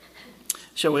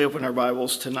Shall we open our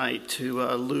Bibles tonight to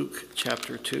Luke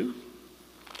chapter 2?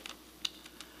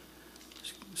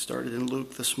 Started in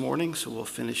Luke this morning, so we'll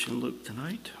finish in Luke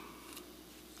tonight.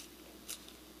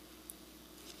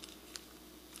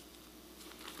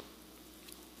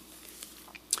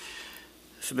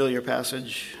 Familiar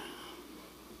passage,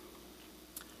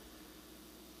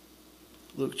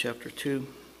 Luke chapter 2,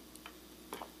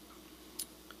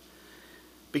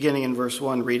 beginning in verse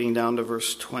 1, reading down to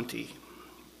verse 20.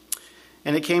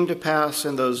 And it came to pass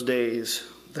in those days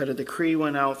that a decree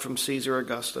went out from Caesar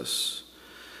Augustus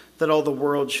that all the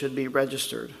world should be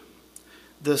registered.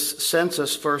 This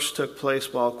census first took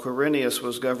place while Quirinius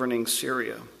was governing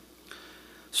Syria.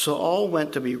 So all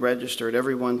went to be registered,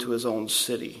 everyone to his own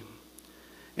city.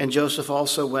 And Joseph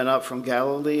also went up from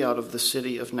Galilee out of the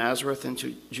city of Nazareth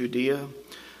into Judea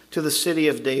to the city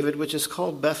of David, which is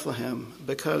called Bethlehem,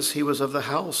 because he was of the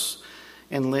house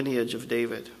and lineage of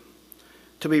David,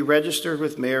 to be registered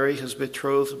with Mary, his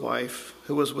betrothed wife,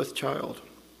 who was with child.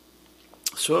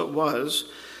 So it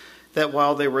was that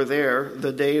while they were there,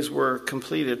 the days were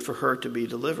completed for her to be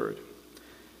delivered.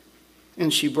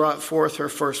 And she brought forth her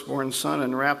firstborn son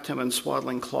and wrapped him in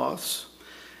swaddling cloths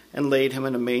and laid him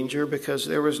in a manger, because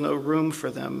there was no room for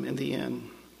them in the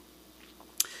inn.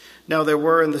 Now there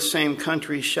were in the same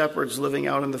country shepherds living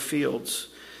out in the fields,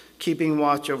 keeping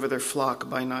watch over their flock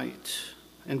by night.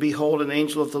 And behold, an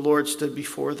angel of the Lord stood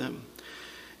before them,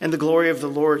 and the glory of the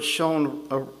Lord shone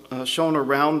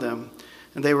around them,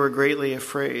 and they were greatly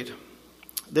afraid.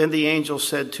 Then the angel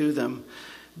said to them,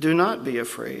 "Do not be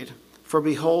afraid, for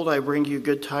behold, I bring you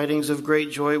good tidings of great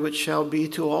joy, which shall be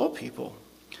to all people.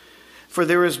 For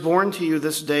there is born to you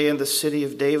this day in the city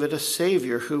of David a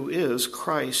Savior, who is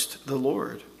Christ the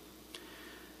Lord.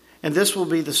 And this will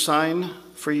be the sign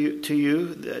to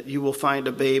you, that you will find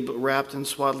a babe wrapped in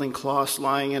swaddling cloths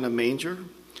lying in a manger."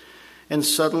 And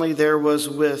suddenly there was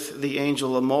with the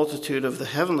angel a multitude of the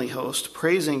heavenly host,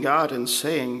 praising God and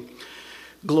saying,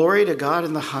 "Glory to God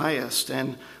in the highest,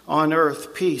 and on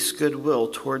earth peace, goodwill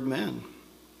toward men."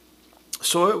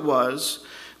 So it was,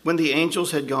 when the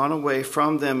angels had gone away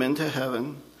from them into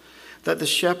heaven, that the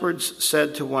shepherds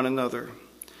said to one another,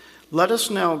 "Let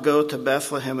us now go to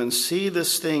Bethlehem and see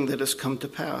this thing that has come to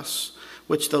pass,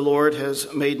 which the Lord has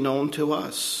made known to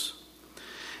us."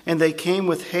 And they came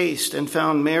with haste and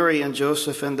found Mary and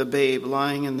Joseph and the babe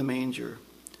lying in the manger.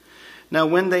 Now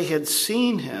when they had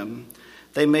seen him,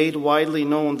 they made widely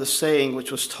known the saying which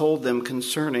was told them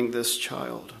concerning this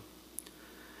child.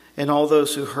 And all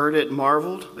those who heard it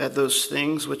marveled at those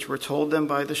things which were told them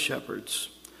by the shepherds.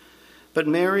 But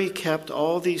Mary kept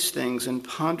all these things and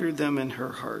pondered them in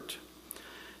her heart.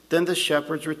 Then the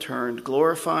shepherds returned,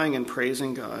 glorifying and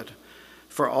praising God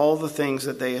for all the things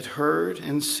that they had heard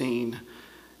and seen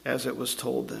as it was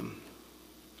told them.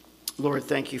 Lord,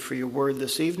 thank you for your word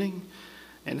this evening.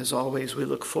 And as always, we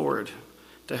look forward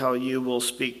to how you will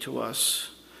speak to us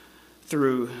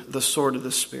through the sword of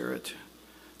the Spirit,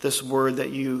 this word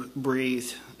that you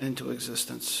breathed into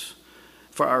existence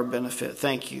for our benefit.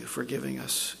 Thank you for giving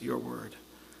us your word.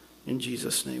 In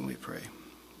Jesus' name we pray.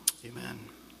 Amen.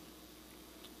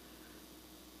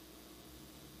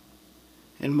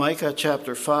 In Micah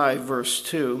chapter 5, verse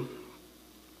 2,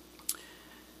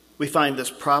 we find this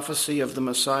prophecy of the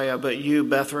Messiah. "But you,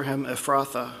 Bethlehem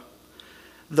Ephrathah,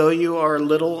 though you are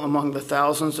little among the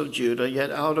thousands of Judah,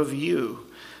 yet out of you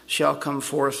shall come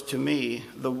forth to me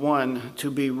the one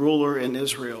to be ruler in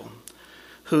Israel,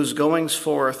 whose goings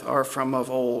forth are from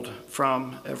of old,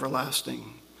 from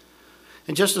everlasting."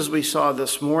 And just as we saw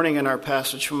this morning in our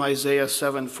passage from Isaiah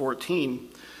 7:14,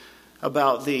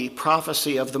 about the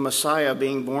prophecy of the Messiah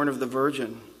being born of the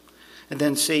Virgin, and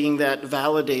then seeing that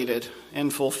validated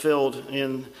and fulfilled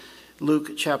in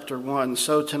Luke chapter 1.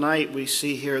 So tonight we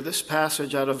see here this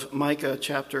passage out of Micah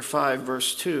chapter 5,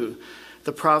 verse 2,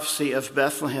 the prophecy of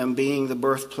Bethlehem being the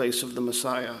birthplace of the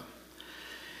Messiah.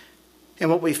 And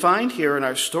what we find here in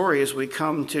our story as we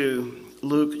come to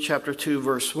Luke chapter 2,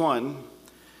 verse 1,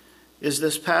 is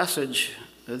this passage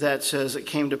that says, "It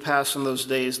came to pass in those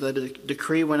days that a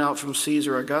decree went out from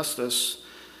Caesar Augustus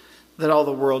that all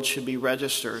the world should be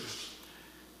registered."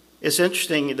 It's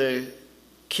interesting, the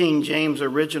King James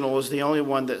original is the only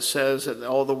one that says that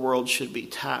all the world should be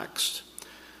taxed.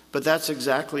 But that's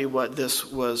exactly what this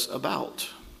was about.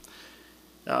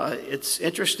 It's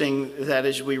interesting that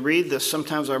as we read this,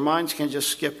 sometimes our minds can just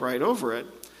skip right over it.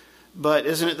 But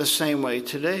isn't it the same way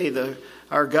today?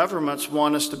 Our governments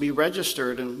want us to be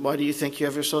registered. And why do you think you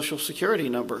have your Social Security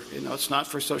number? It's not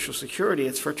for Social Security,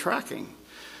 it's for tracking.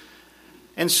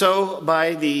 And so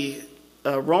by the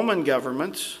Roman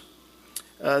government,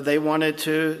 they wanted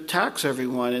to tax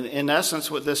everyone. And in essence,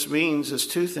 what this means is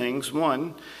two things.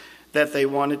 One, that they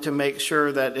wanted to make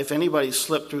sure that if anybody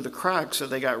slipped through the cracks, that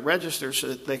they got registered so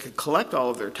that they could collect all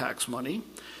of their tax money.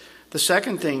 The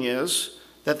second thing is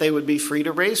that they would be free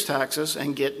to raise taxes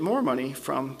and get more money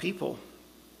from people.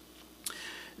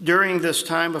 During this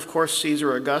time, of course,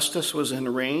 Caesar Augustus was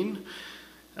in reign.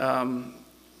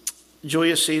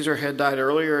 Julius Caesar had died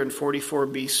earlier in 44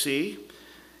 BC.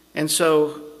 And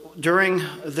so during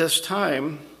this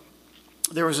time,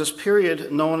 there was this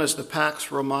period known as the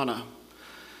Pax Romana.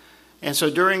 And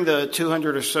so during the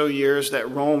 200 or so years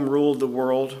that Rome ruled the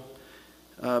world,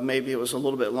 maybe it was a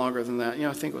little bit longer than that.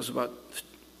 I think it was about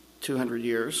 200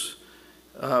 years.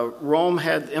 Rome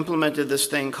had implemented this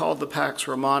thing called the Pax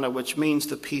Romana, which means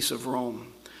the peace of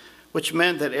Rome, which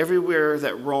meant that everywhere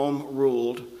that Rome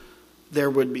ruled, there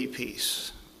would be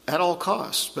peace. At all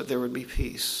costs, but there would be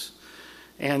peace.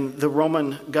 And the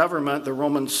Roman government, the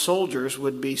Roman soldiers,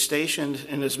 would be stationed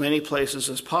in as many places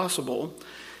as possible,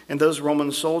 and those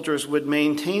Roman soldiers would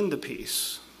maintain the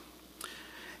peace.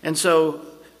 And so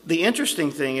the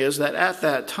interesting thing is that at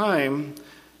that time,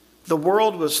 the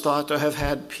world was thought to have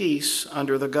had peace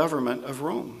under the government of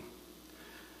Rome.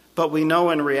 But we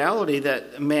know in reality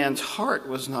that man's heart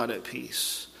was not at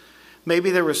peace.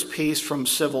 Maybe there was peace from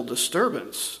civil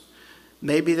disturbance.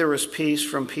 Maybe there was peace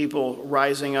from people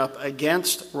rising up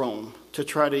against Rome to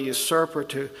try to usurp or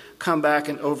to come back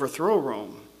and overthrow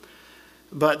Rome.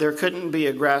 But there couldn't be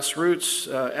a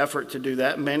grassroots effort to do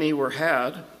that. Many were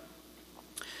had.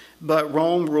 But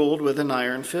Rome ruled with an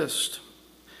iron fist.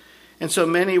 And so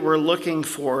many were looking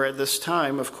for, at this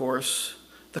time, of course,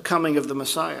 the coming of the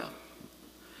Messiah.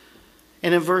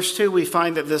 And in verse 2, we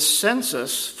find that this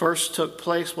census first took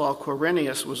place while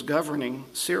Quirinius was governing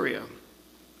Syria.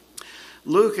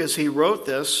 Luke, as he wrote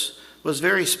this, was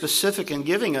very specific in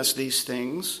giving us these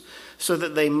things so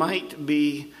that they might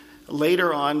be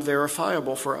later on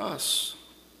verifiable for us.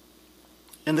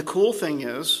 And the cool thing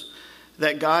is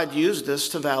that God used this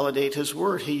to validate his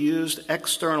word. He used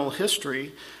external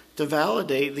history to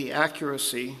validate the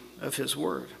accuracy of his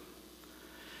word.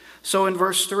 So in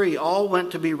verse 3, all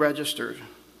went to be registered,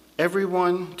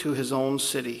 everyone to his own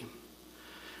city.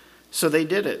 So they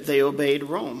did it. They obeyed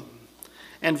Rome.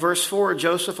 And verse 4,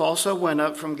 Joseph also went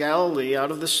up from Galilee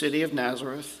out of the city of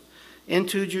Nazareth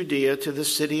into Judea to the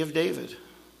city of David.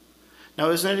 Now,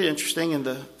 isn't it interesting in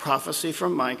the prophecy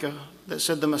from Micah that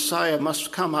said the Messiah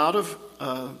must come out of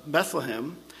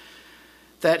Bethlehem,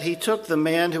 that he took the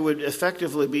man who would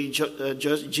effectively be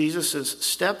Jesus'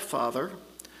 stepfather,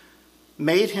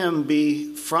 made him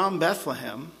be from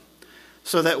Bethlehem,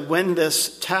 so that when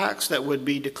this tax that would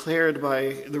be declared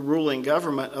by the ruling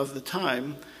government of the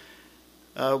time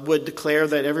would declare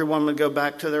that everyone would go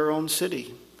back to their own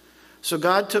city. So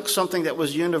God took something that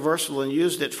was universal and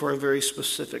used it for a very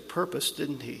specific purpose,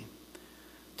 didn't he?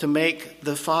 To make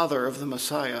the father of the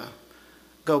Messiah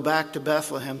go back to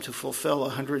Bethlehem to fulfill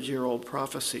a 100-year-old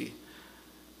prophecy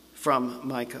from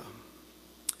Micah.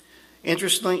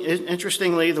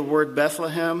 Interestingly, the word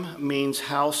Bethlehem means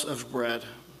house of bread.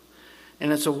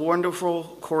 And it's a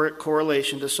wonderful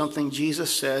correlation to something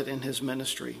Jesus said in his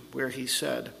ministry, where he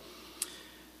said,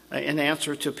 in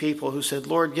answer to people who said,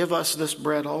 Lord, give us this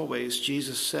bread always,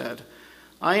 Jesus said,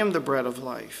 I am the bread of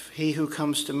life. He who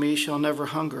comes to me shall never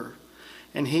hunger,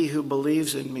 and he who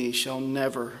believes in me shall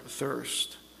never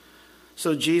thirst.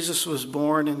 So Jesus was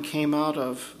born and came out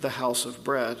of the house of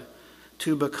bread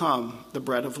to become the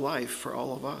bread of life for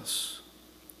all of us.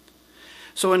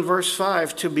 So in verse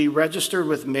 5, to be registered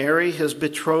with Mary, his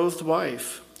betrothed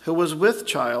wife, who was with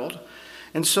child,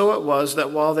 and so it was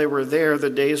that while they were there, the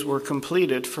days were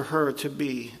completed for her to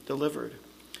be delivered.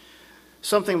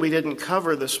 Something we didn't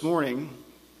cover this morning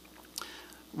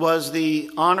was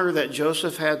the honor that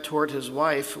Joseph had toward his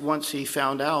wife once he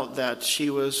found out that she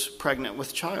was pregnant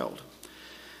with child.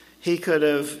 He could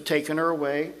have taken her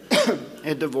away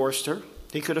and divorced her.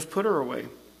 He could have put her away.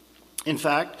 In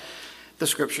fact, the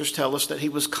scriptures tell us that he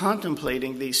was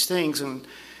contemplating these things, and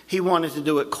he wanted to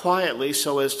do it quietly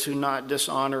so as to not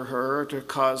dishonor her or to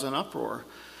cause an uproar.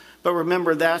 But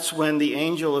remember, that's when the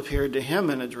angel appeared to him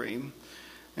in a dream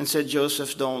and said,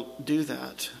 Joseph, don't do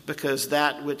that, because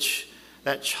that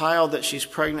child that she's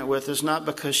pregnant with is not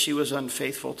because she was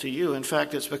unfaithful to you. In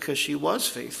fact, it's because she was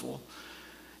faithful.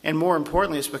 And more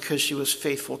importantly, it's because she was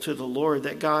faithful to the Lord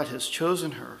that God has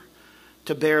chosen her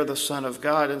to bear the Son of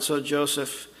God. And so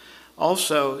Joseph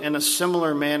also, in a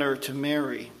similar manner to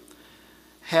Mary,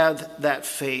 had that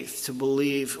faith to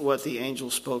believe what the angel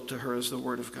spoke to her as the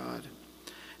word of God.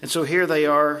 And so here they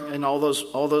are, and all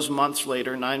those months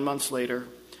later, 9 months later,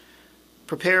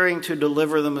 preparing to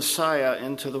deliver the Messiah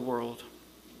into the world.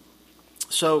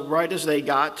 So right as they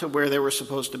got to where they were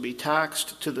supposed to be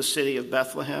taxed, to the city of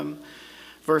Bethlehem,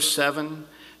 verse 7,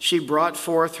 she brought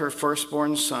forth her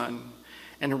firstborn son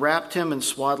and wrapped him in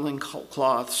swaddling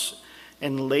cloths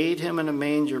and laid him in a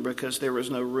manger because there was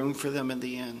no room for them in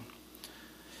the inn.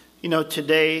 You know,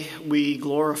 today we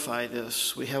glorify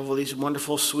this. We have all these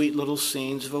wonderful, sweet little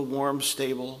scenes of a warm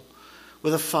stable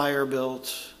with a fire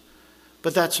built.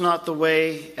 But that's not the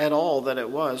way at all that it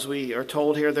was. We are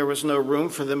told here there was no room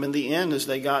for them in the inn as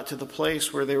they got to the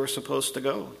place where they were supposed to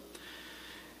go.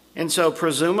 And so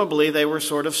presumably they were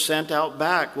sort of sent out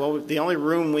back. Well, the only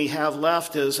room we have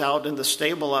left is out in the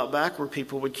stable out back where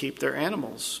people would keep their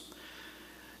animals.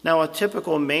 Now, a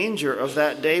typical manger of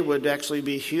that day would actually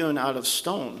be hewn out of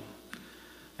stone.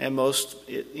 And most,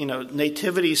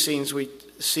 nativity scenes we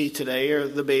see today are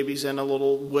the babies in a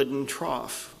little wooden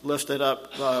trough, lifted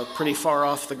up pretty far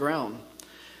off the ground.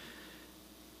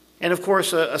 And of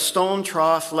course, a stone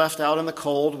trough left out in the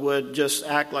cold would just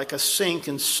act like a sink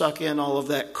and suck in all of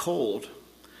that cold.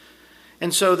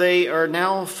 And so they are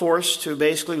now forced to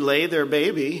basically lay their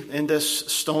baby in this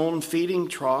stone feeding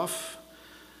trough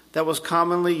that was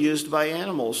commonly used by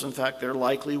animals. In fact, there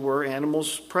likely were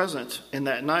animals present in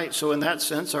that night. So in that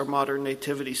sense, our modern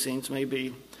nativity scenes may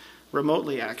be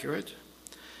remotely accurate.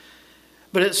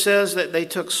 But it says that they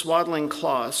took swaddling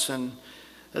cloths, and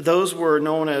those were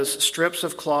known as strips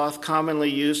of cloth commonly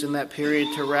used in that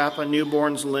period to wrap a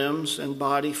newborn's limbs and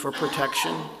body for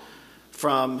protection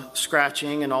from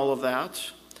scratching and all of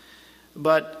that.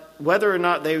 But whether or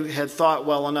not they had thought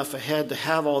well enough ahead to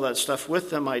have all that stuff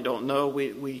with them, I don't know.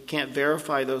 We can't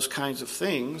verify those kinds of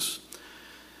things.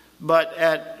 But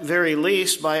at very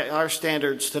least, by our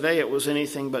standards today, it was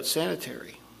anything but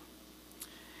sanitary.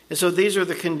 And so these are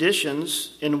the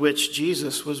conditions in which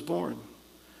Jesus was born.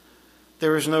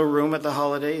 There was no room at the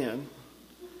Holiday Inn.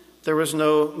 There was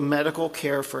no medical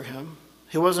care for him.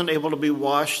 He wasn't able to be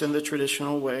washed in the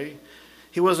traditional way.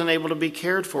 He wasn't able to be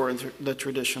cared for in the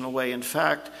traditional way. In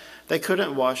fact, they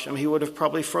couldn't wash him. He would have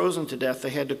probably frozen to death. They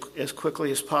had to, as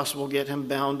quickly as possible, get him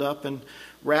bound up and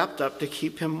wrapped up to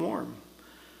keep him warm.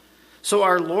 So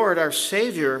our Lord, our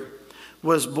Savior,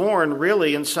 was born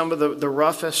really in some of the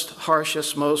roughest,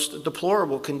 harshest, most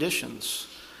deplorable conditions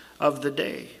of the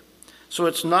day. So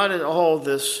it's not at all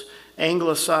this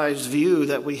anglicized view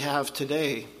that we have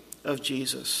today of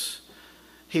Jesus.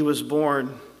 He was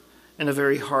born in a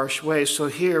very harsh way. So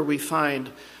here we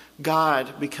find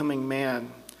God becoming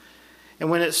man. And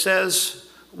when it says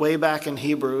way back in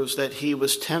Hebrews that he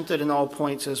was tempted in all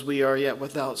points as we are, yet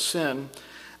without sin,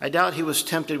 I doubt he was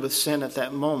tempted with sin at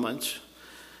that moment.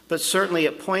 But certainly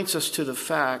it points us to the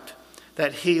fact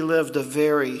that he lived a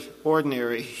very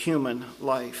ordinary human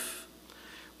life.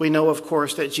 We know, of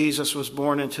course, that Jesus was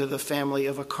born into the family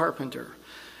of a carpenter.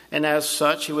 And as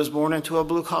such, he was born into a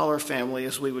blue-collar family,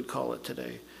 as we would call it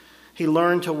today. He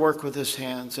learned to work with his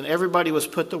hands, and everybody was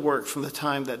put to work from the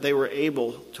time that they were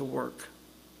able to work.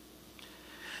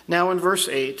 Now in verse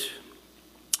 8,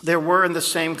 there were in the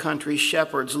same country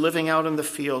shepherds living out in the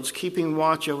fields, keeping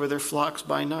watch over their flocks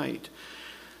by night.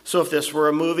 So if this were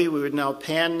a movie, we would now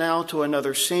pan to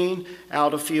another scene,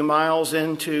 out a few miles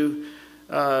into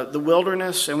the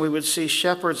wilderness, and we would see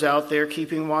shepherds out there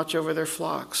keeping watch over their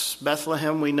flocks.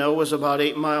 Bethlehem, we know, was about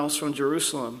 8 miles from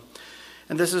Jerusalem.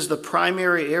 And this is the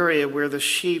primary area where the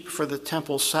sheep for the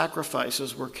temple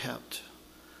sacrifices were kept.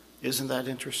 Isn't that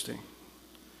interesting?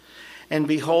 And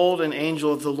behold, an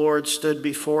angel of the Lord stood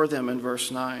before them in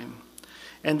verse 9.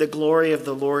 And the glory of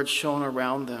the Lord shone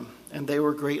around them, and they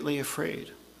were greatly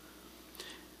afraid.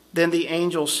 Then the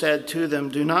angel said to them,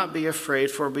 "Do not be afraid,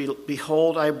 for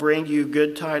behold, I bring you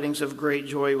good tidings of great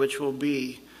joy, which will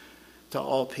be to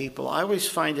all people." I always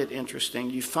find it interesting.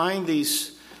 You find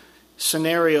these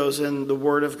scenarios in the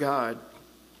Word of God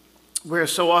where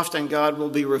so often God will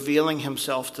be revealing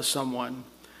himself to someone,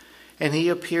 and he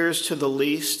appears to the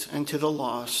least and to the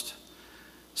lost,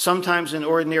 sometimes in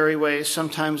ordinary ways,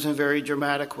 sometimes in very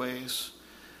dramatic ways.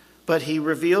 But he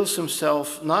reveals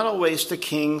himself not always to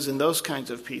kings and those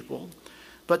kinds of people,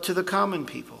 but to the common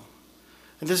people.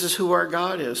 And this is who our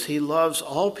God is. He loves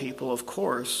all people, of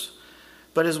course.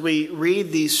 But as we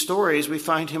read these stories, we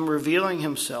find him revealing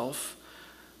himself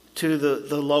to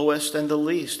the lowest and the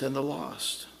least and the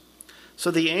lost.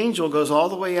 So the angel goes all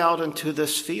the way out into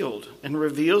this field and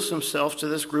reveals himself to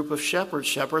this group of shepherds.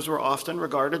 Shepherds were often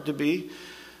regarded to be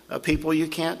people you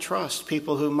can't trust,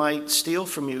 people who might steal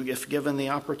from you if given the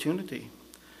opportunity.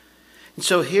 And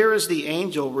so here is the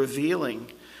angel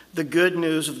revealing the good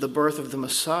news of the birth of the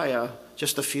Messiah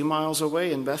just a few miles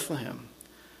away in Bethlehem.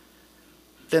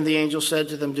 Then the angel said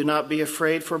to them, "Do not be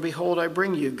afraid, for behold, I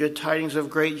bring you good tidings of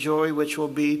great joy, which will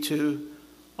be to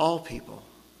all people,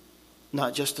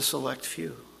 not just a select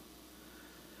few.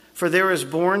 For there is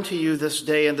born to you this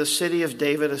day in the city of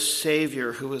David a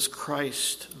Savior who is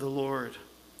Christ the Lord.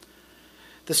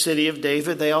 The city of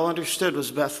David, they all understood,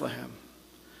 was Bethlehem.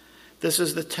 This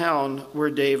is the town where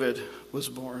David was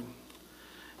born.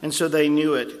 And so they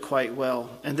knew it quite well.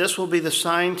 And this will be the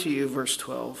sign to you, verse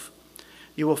 12.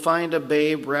 You will find a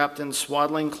babe wrapped in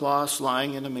swaddling cloths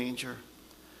lying in a manger.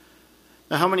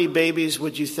 Now, how many babies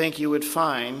would you think you would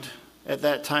find at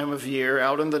that time of year,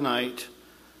 out in the night,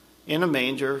 in a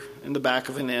manger, in the back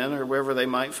of an inn, or wherever they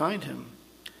might find him?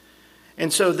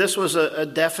 And so this was a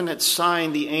definite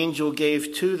sign the angel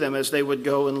gave to them as they would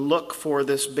go and look for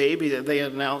this baby that they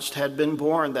announced had been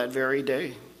born that very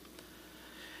day.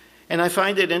 And I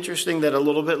find it interesting that a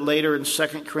little bit later in 2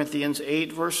 Corinthians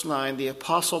 8, verse 9, the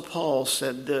Apostle Paul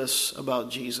said this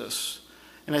about Jesus.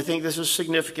 And I think this is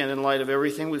significant in light of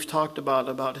everything we've talked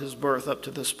about his birth up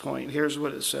to this point. Here's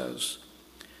what it says.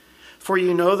 For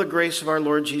you know the grace of our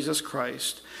Lord Jesus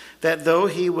Christ, that though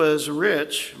he was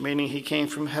rich, meaning he came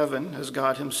from heaven as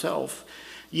God himself,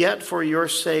 yet for your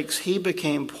sakes he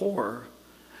became poor,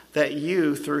 that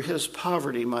you through his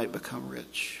poverty might become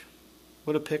rich.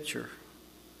 What a picture.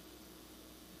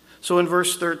 So in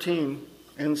verse 13,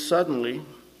 and suddenly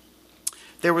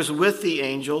there was with the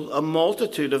angel a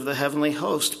multitude of the heavenly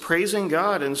host, praising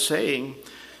God and saying,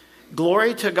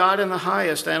 Glory to God in the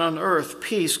highest, and on earth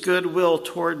peace, goodwill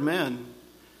toward men.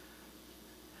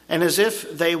 And as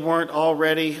if they weren't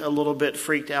already a little bit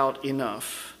freaked out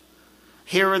enough,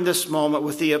 here in this moment,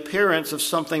 with the appearance of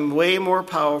something way more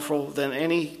powerful than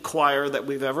any choir that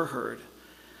we've ever heard,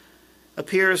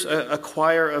 appears a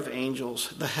choir of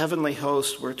angels, the heavenly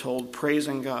host, we're told,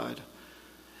 praising God.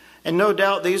 And no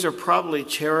doubt these are probably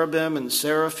cherubim and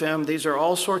seraphim. These are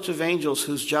all sorts of angels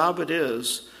whose job it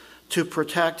is to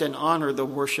protect and honor the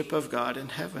worship of God in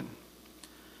heaven.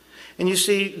 And you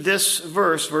see this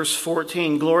verse, verse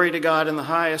 14, glory to God in the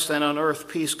highest, and on earth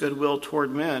peace, goodwill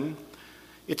toward men.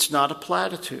 It's not a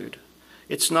platitude.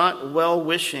 It's not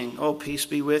well-wishing, oh, peace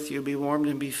be with you, be warmed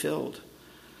and be filled.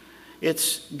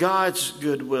 It's God's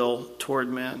goodwill toward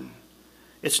men.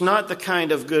 It's not the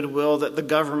kind of goodwill that the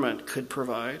government could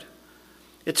provide.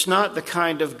 It's not the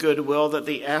kind of goodwill that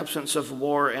the absence of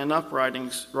war and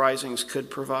uprisings could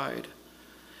provide.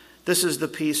 This is the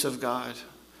peace of God.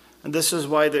 And this is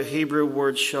why the Hebrew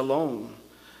word shalom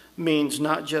means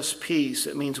not just peace,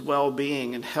 it means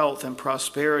well-being and health and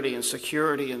prosperity and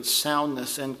security and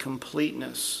soundness and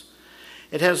completeness.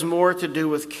 It has more to do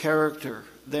with character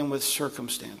than with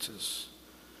circumstances.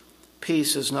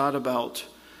 Peace is not about,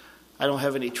 I don't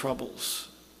have any troubles.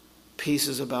 Peace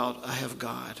is about, I have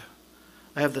God.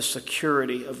 I have the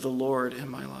security of the Lord in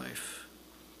my life.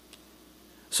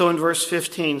 So in verse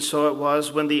 15, so it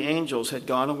was when the angels had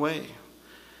gone away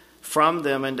from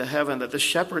them into heaven that the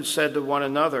shepherds said to one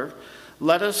another,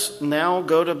 let us now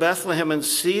go to Bethlehem and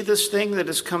see this thing that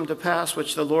has come to pass,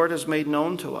 which the Lord has made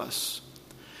known to us.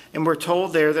 And we're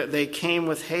told there that they came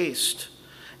with haste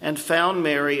and found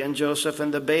Mary and Joseph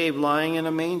and the babe lying in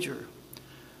a manger.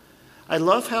 I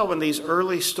love how in these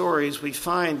early stories we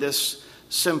find this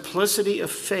simplicity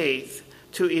of faith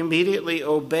to immediately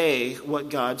obey what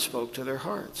God spoke to their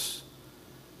hearts.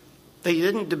 They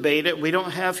didn't debate it. We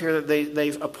don't have here that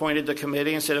they've appointed the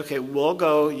committee and said, okay, we'll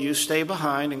go, you stay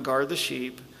behind and guard the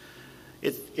sheep.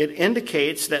 It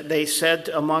indicates that they said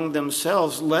among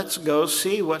themselves, let's go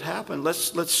see what happened.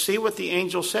 Let's see what the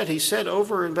angel said. He said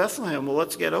over in Bethlehem, well,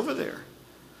 let's get over there.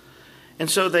 And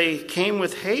so they came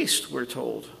with haste, we're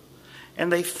told.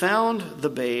 And they found the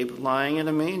babe lying in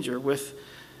a manger with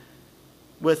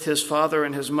his father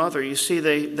and his mother. You see,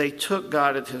 they took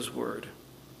God at his word.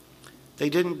 They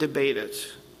didn't debate it.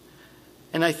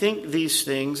 And I think these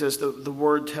things, as the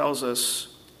word tells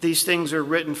us, these things are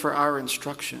written for our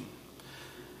instruction.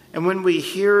 And when we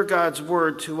hear God's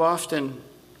word too often,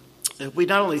 we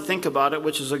not only think about it,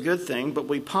 which is a good thing, but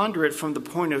we ponder it from the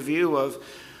point of view of,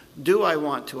 do I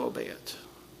want to obey it?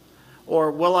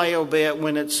 Or will I obey it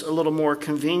when it's a little more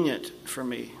convenient for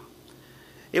me?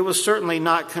 It was certainly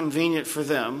not convenient for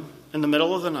them in the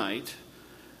middle of the night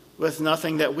with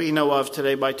nothing that we know of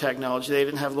today by technology. They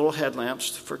didn't have little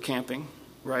headlamps for camping,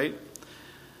 right?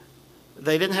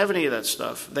 They didn't have any of that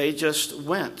stuff. They just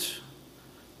went.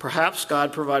 Perhaps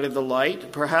God provided the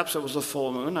light. Perhaps it was a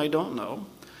full moon. I don't know.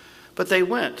 But they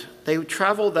went. They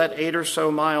traveled that 8 or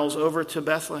so miles over to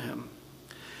Bethlehem.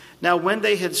 Now, when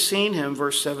they had seen him,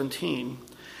 verse 17,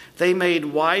 they made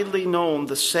widely known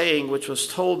the saying which was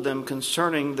told them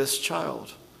concerning this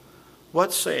child.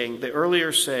 What saying? The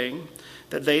earlier saying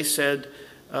that they said,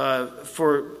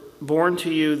 for born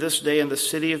to you this day in the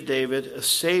city of David a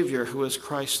Savior who is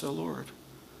Christ the Lord.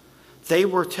 They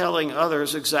were telling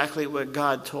others exactly what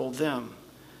God told them.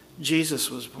 Jesus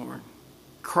was born.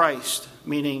 Christ,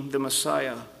 meaning the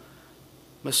Messiah.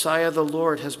 Messiah the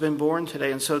Lord has been born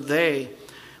today. And so they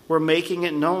were making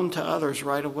it known to others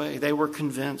right away. They were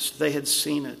convinced. They had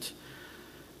seen it.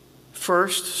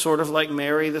 First, sort of like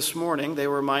Mary this morning, they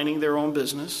were minding their own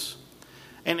business.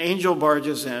 An angel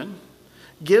barges in,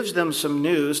 gives them some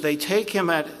news. They take him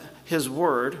at his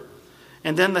word,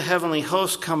 and then the heavenly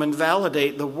hosts come and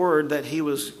validate the word that he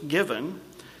was given.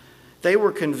 They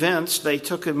were convinced. They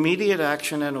took immediate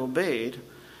action and obeyed.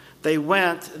 They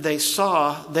went, they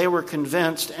saw, they were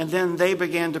convinced, and then they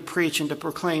began to preach and to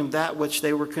proclaim that which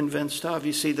they were convinced of.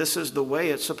 You see, this is the way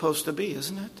it's supposed to be,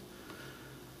 isn't it?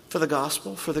 For the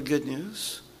gospel, for the good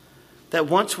news. That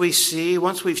once we've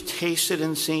tasted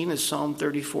and seen, as Psalm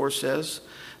 34 says,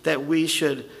 that we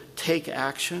should take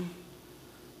action,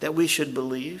 that we should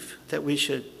believe, that we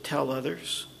should tell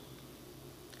others.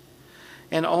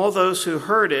 And all those who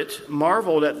heard it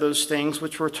marveled at those things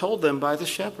which were told them by the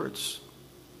shepherds.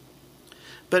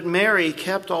 But Mary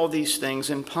kept all these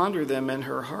things and pondered them in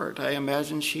her heart. I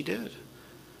imagine she did.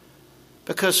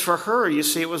 Because for her, you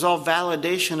see, it was all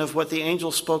validation of what the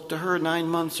angel spoke to her 9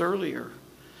 months earlier.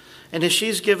 And as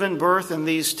she's given birth in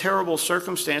these terrible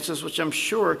circumstances, which I'm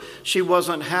sure she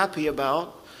wasn't happy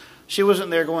about, she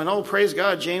wasn't there going, oh, praise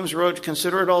God, James wrote,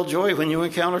 consider it all joy when you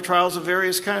encounter trials of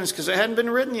various kinds, because it hadn't been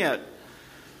written yet.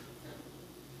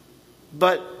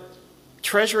 But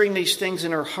treasuring these things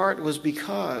in her heart was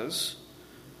because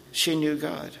she knew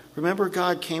God. Remember,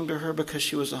 God came to her because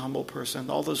she was a humble person.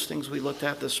 All those things we looked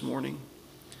at this morning.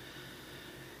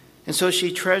 And so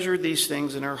she treasured these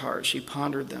things in her heart. She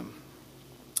pondered them.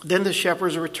 Then the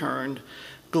shepherds returned,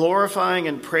 glorifying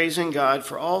and praising God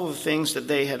for all the things that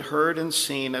they had heard and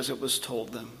seen as it was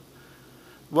told them.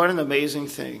 What an amazing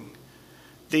thing.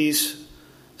 These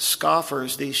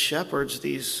scoffers, these shepherds,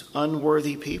 these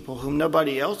unworthy people whom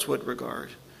nobody else would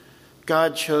regard,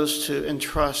 God chose to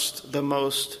entrust the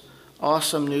most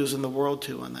awesome news in the world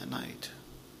to on that night.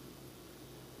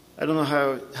 I don't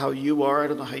know how you are. I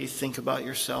don't know how you think about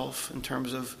yourself in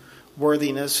terms of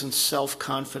worthiness and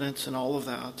self-confidence and all of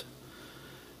that.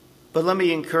 But let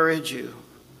me encourage you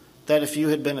that if you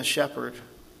had been a shepherd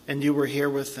and you were here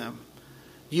with them,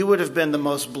 you would have been the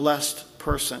most blessed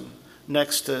person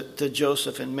next to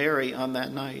Joseph and Mary on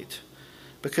that night,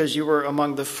 because you were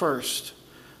among the first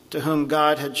to whom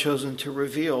God had chosen to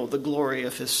reveal the glory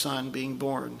of his Son being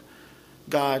born,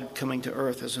 God coming to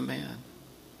earth as a man.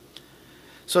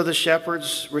 So the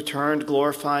shepherds returned,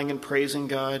 glorifying and praising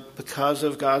God because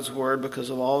of God's word, because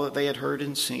of all that they had heard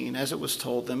and seen as it was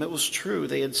told them. It was true.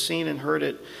 They had seen and heard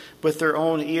it with their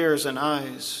own ears and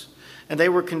eyes. And they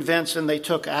were convinced and they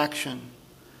took action.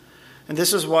 And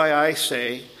this is why I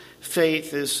say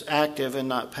faith is active and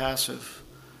not passive.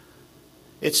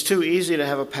 It's too easy to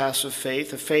have a passive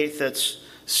faith, a faith that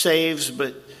saves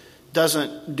but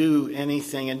doesn't do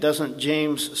anything. And doesn't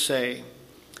James say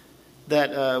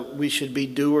that we should be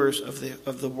doers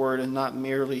of the word and not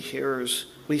merely hearers?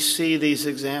 We see these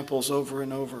examples over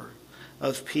and over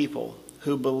of people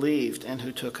who believed and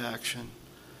who took action.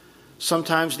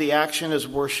 Sometimes the action is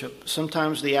worship.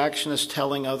 Sometimes the action is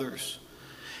telling others.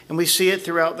 And we see it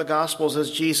throughout the Gospels.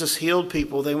 As Jesus healed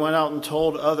people, they went out and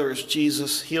told others,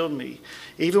 Jesus healed me.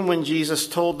 Even when Jesus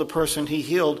told the person he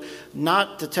healed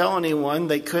not to tell anyone,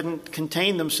 they couldn't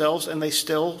contain themselves and they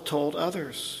still told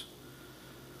others.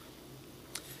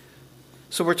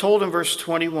 So we're told in verse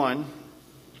 21,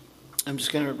 I'm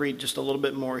just going to read just a little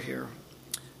bit more here.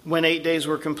 When 8 days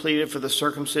were completed for the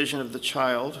circumcision of the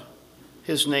child,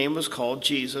 his name was called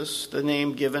Jesus, the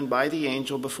name given by the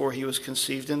angel before he was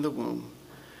conceived in the womb.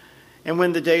 And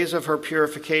when the days of her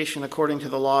purification according to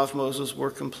the law of Moses were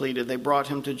completed, they brought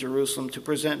him to Jerusalem to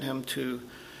present him to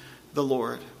the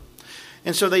Lord.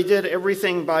 And so they did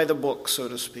everything by the book, so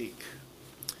to speak.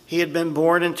 He had been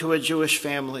born into a Jewish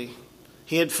family.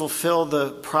 He had fulfilled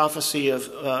the prophecy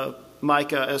of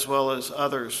Micah as well as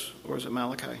others. Or is it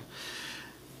Malachi?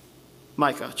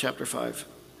 Micah chapter 5.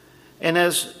 And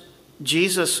as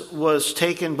Jesus was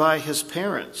taken by his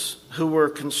parents, who were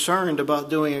concerned about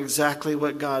doing exactly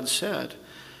what God said,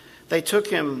 they took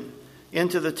him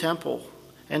into the temple,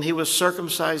 and he was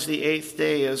circumcised the 8th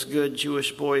day, as good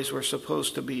Jewish boys were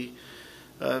supposed to be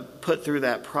put through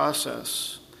that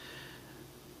process.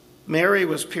 Mary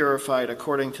was purified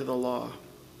according to the law.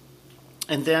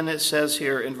 And then it says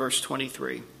here in verse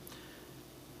 23,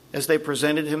 as they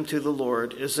presented him to the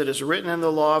Lord, as it is written in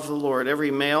the law of the Lord,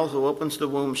 every male who opens the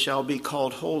womb shall be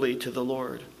called holy to the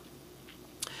Lord.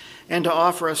 And to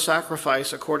offer a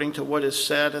sacrifice according to what is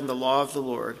said in the law of the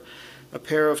Lord, a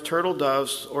pair of turtle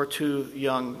doves or 2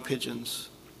 young pigeons.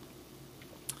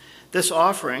 This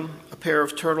offering, a pair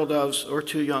of turtle doves or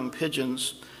 2 young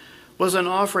pigeons, was an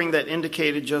offering that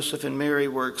indicated Joseph and Mary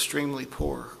were extremely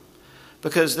poor,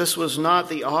 because this was not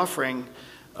the offering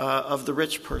of the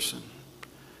rich person.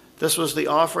 This was the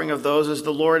offering of those, as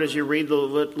the Lord, as you read the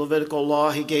Levitical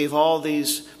law, he gave all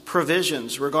these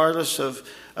provisions, regardless of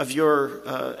your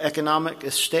economic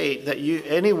estate, that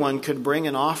anyone could bring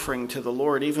an offering to the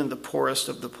Lord, even the poorest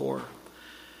of the poor.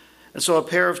 And so a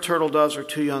pair of turtle doves or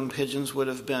 2 young pigeons would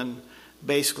have been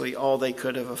basically all they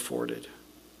could have afforded.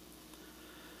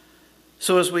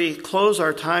 So as we close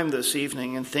our time this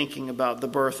evening in thinking about the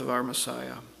birth of our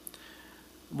Messiah,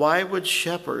 why would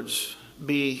shepherds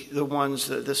be the ones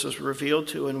that this was revealed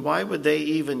to, and why would they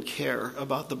even care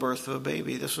about the birth of a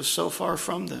baby? This was so far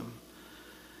from them.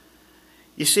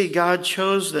 You see, God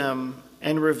chose them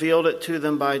and revealed it to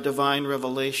them by divine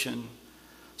revelation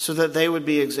so that they would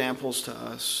be examples to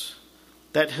us,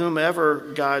 that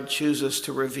whomever God chooses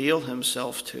to reveal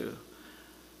himself to,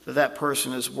 that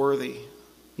person is worthy,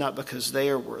 not because they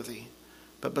are worthy,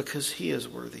 but because he is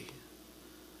worthy.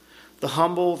 The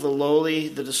humble, the lowly,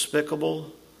 the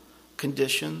despicable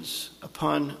conditions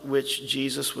upon which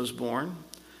Jesus was born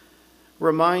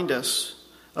remind us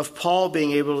of Paul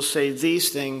being able to say these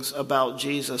things about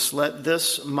Jesus. Let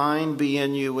this mind be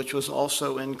in you, which was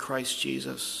also in Christ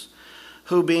Jesus,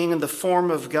 who being in the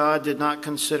form of God did not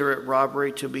consider it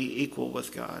robbery to be equal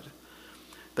with God,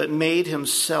 but made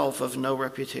himself of no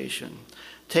reputation,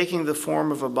 taking the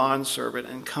form of a bondservant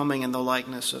and coming in the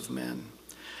likeness of men.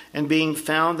 And being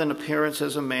found in appearance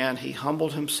as a man, he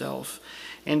humbled himself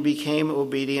and became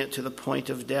obedient to the point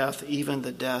of death, even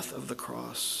the death of the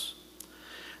cross.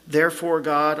 Therefore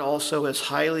God also has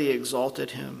highly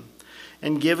exalted him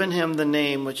and given him the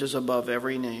name which is above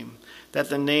every name, that at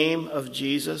the name of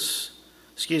Jesus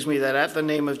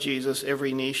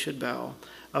every knee should bow,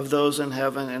 of those in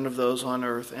heaven and of those on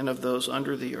earth and of those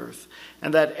under the earth,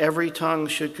 and that every tongue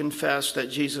should confess that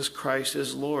Jesus Christ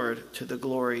is Lord, to the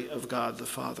glory of God the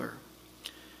Father.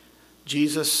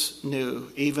 Jesus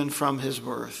knew, even from his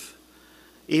birth,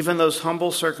 even those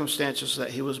humble circumstances that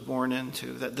he was born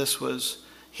into, that this was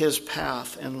his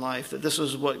path in life, that this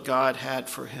was what God had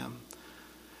for him.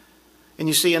 And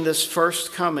you see, in this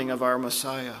first coming of our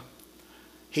Messiah,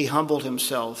 he humbled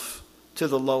himself to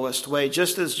the lowest way.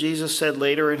 Just as Jesus said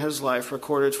later in his life,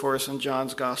 recorded for us in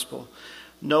John's Gospel,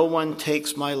 "No one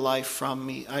takes my life from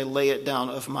me. I lay it down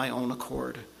of my own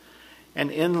accord." And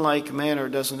in like manner,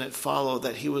 doesn't it follow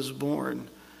that he was born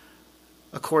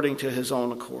according to his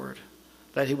own accord,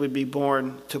 that he would be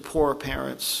born to poor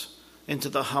parents into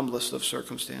the humblest of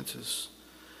circumstances?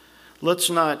 Let's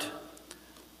not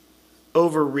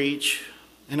overreach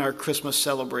in our Christmas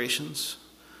celebrations.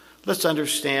 Let's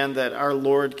understand that our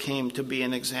Lord came to be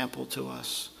an example to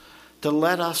us, to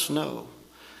let us know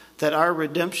that our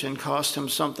redemption cost him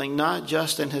something, not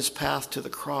just in his path to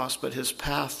the cross, but his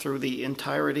path through the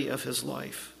entirety of his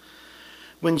life.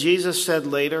 When Jesus said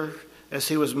later, as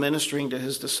he was ministering to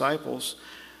his disciples,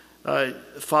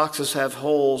 foxes have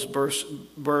holes,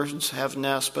 birds have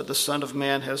nests, but the Son of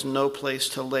Man has no place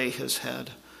to lay his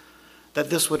head,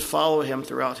 that this would follow him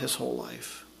throughout his whole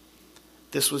life.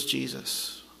 This was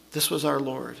Jesus. This was our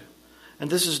Lord.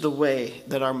 And this is the way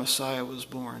that our Messiah was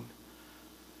born.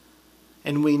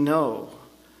 And we know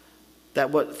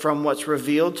that from what's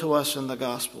revealed to us in the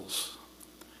Gospels,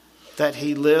 that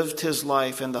he lived his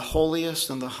life in the holiest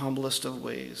and the humblest of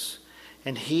ways.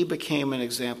 And he became an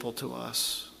example to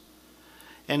us.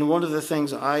 And one of the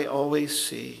things I always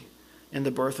see in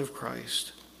the birth of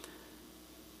Christ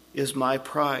is my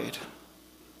pride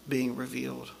being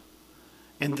revealed.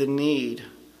 And the need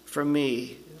for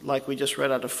me, like we just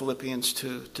read out of Philippians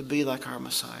 2, to be like our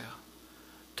Messiah,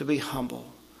 to be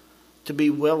humble, to be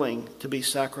willing to be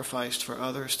sacrificed for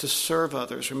others, to serve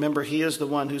others. Remember, he is the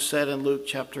one who said in Luke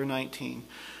chapter 19,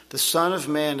 "The Son of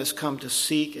Man has come to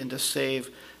seek and to save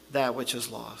that which is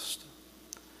lost."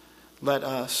 Let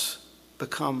us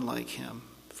become like him,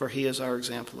 for he is our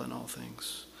example in all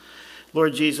things.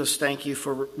 Lord Jesus, thank you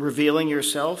for revealing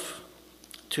yourself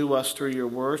to us through your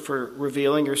word, for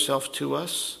revealing yourself to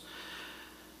us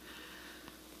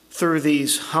through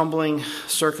these humbling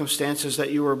circumstances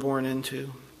that you were born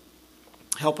into.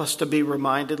 Help us to be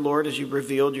reminded, Lord, as you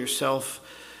revealed yourself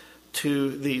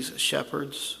to these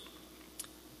shepherds,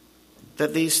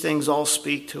 that these things all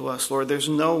speak to us, Lord. There's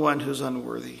no one who's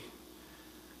unworthy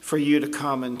for you to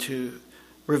come and to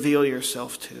reveal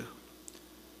yourself to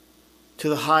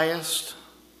the highest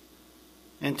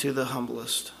and to the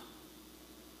humblest,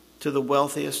 to the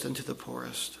wealthiest and to the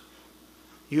poorest.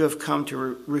 You have come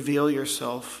to reveal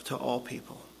yourself to all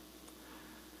people.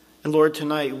 And Lord,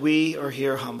 tonight we are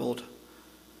here humbled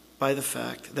by the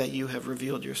fact that you have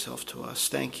revealed yourself to us.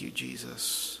 Thank you,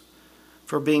 Jesus,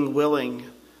 for being willing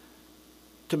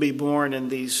to be born in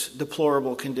these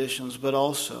deplorable conditions, but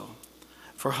also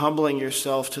for humbling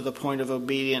yourself to the point of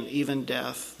obedience, even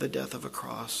death, the death of a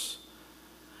cross.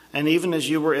 And even as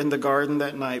you were in the garden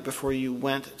that night before you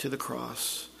went to the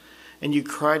cross, and you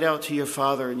cried out to your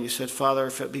Father and you said, Father,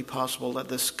 if it be possible, let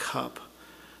this cup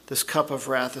of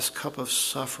wrath, this cup of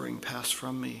suffering pass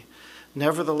from me.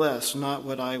 Nevertheless, not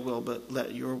what I will, but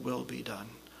let your will be done.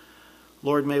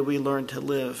 Lord, may we learn to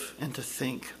live and to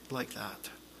think like that,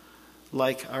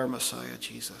 like our Messiah,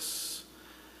 Jesus.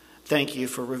 Thank you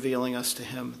for revealing us to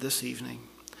him this evening.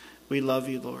 We love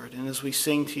you, Lord. And as we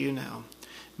sing to you now,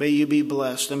 may you be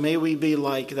blessed, and may we be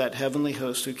like that heavenly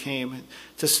host who came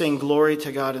to sing glory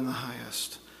to God in the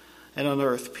highest, and on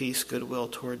earth peace, goodwill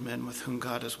toward men with whom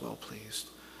God is well pleased.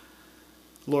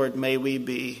 Lord, may we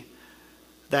be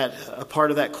a part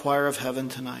of that choir of heaven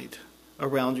tonight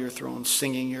around your throne,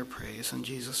 singing your praise. In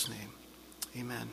Jesus' name, amen.